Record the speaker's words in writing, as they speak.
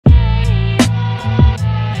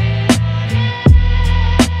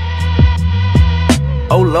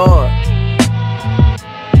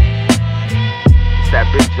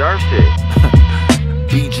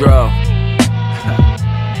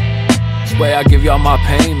way I give y'all my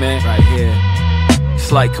pain, man. Right here.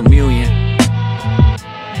 It's like communion.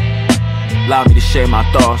 Allow me to share my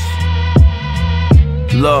thoughts.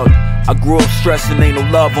 Look, I grew up stressing, ain't no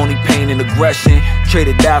love, only pain and aggression.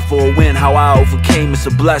 Traded that for a win, how I overcame, it's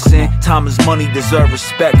a blessing. Time is money, deserve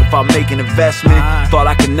respect if I make an investment. Thought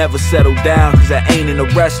I could never settle down, cause that ain't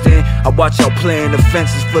interesting. I watch y'all playing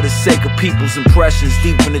offenses for the sake of people's impressions.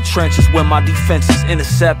 Deep in the trenches where my defense is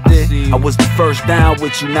intercepted. I was the first down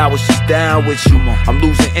with you, now it's just down with you. I'm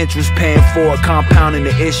losing interest, paying for it, compounding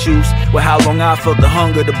the issues. With how long I felt the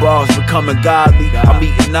hunger, the bars becoming godly. I'm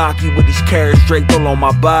eating gnocchi with these carrots draped all on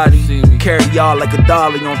my body. Carry y'all like a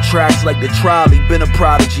dolly on tracks like the trolley. Been a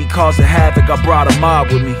prodigy, causing havoc, I brought a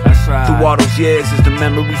mob with me. Through all those years as the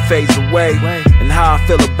memory fades away, and how I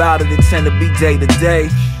feel about it, it tend to be day to day.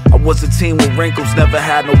 I was a teen with wrinkles, never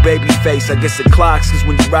had no baby face. I guess it clocks, cause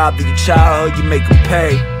when you rob your childhood, you make them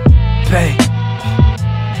pay.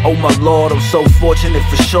 Oh my Lord, I'm so fortunate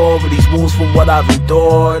for sure, but these wounds from what I've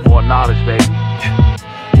endured. More knowledge, baby.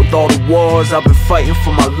 With all the wars I've been fighting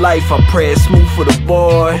for my life, I pray it's smooth for the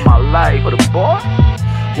boy. For my life, for the boy?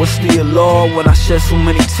 What's the allure when I shed so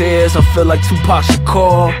many tears? I feel like Tupac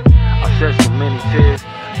Shakur. I shed so many tears,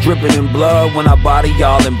 dripping in blood when I body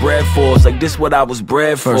y'all in bread for. It's like this what I was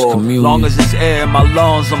bred for. First communion. Long as it's air in my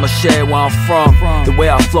lungs, I'ma share where I'm from. The way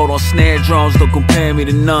I float on snare drums, don't compare me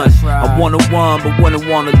to none. I wanna won, but wouldn't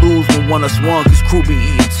wanna lose when one us one. Cause crew be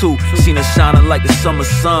eating too. Seen us shining like the summer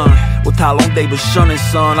sun. With how long they been shunning,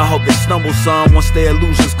 son, I hope they stumble, son. Once their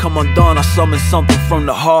illusions come undone, I summon something from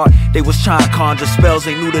the heart. They was trying to conjure spells,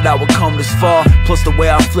 they knew that I would come this far. Plus the way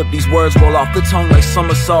I flip these words roll off the tongue like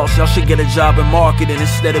somersaults. Y'all should get a job in marketing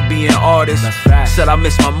instead of being artists. Said I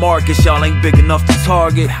miss my markets, y'all ain't big enough to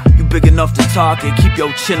target. You big enough to talk it, keep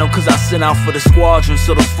your chin up, cause I sent out for the squadron.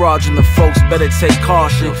 So those fraudulent folks better take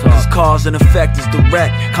caution, cause cause and effect is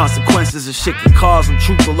direct. Consequences of shit can cause them.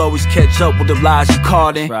 Truth will always catch up with the lies you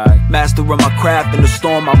caught in. Master of my craft in the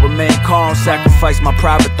storm, I remain calm. Sacrifice my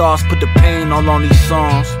private thoughts, put the pain all on these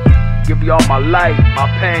songs. Give y'all my life, my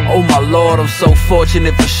pain. Oh my Lord, I'm so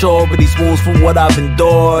fortunate for sure, but these wounds from what I've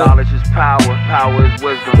endured. Knowledge is power, power is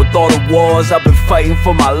wisdom. With all the wars I've been fighting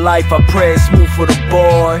for my life, I pray it's smooth for the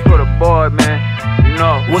boy. For the boy, man, you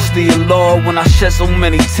know. What's the allure when I shed so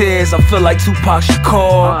many tears? I feel like Tupac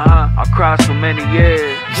Shakur. I cried so many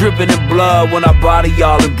years, dripping in blood when I body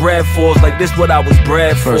y'all in bread for. It's like this what I was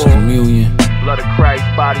bred for. First communion. Blood of Christ,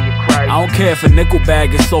 body of Christ. I don't care if a nickel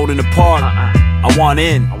bag is sold in the park. I want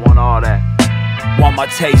in. I want all that. Want my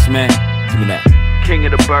taste, man. Give me that. King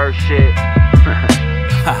of the bird shit.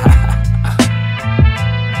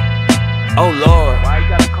 Oh Lord. Why you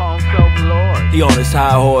gotta call himself Lord? He on his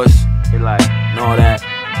high horse. He like, and all that.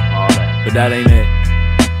 All that. But that ain't it.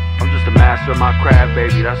 I'm just a master of my craft,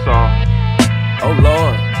 baby, that's all. Oh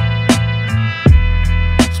Lord.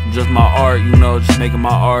 It's just my art, you know, just making my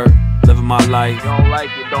art. Living my life. If you don't like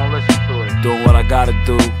it, don't listen to it. Doing what I gotta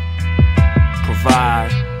do. Provide.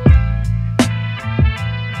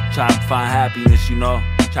 Trying to find happiness, you know.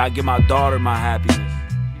 Trying to give my daughter my happiness.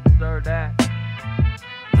 She deserve that.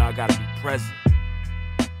 Now I gotta be present.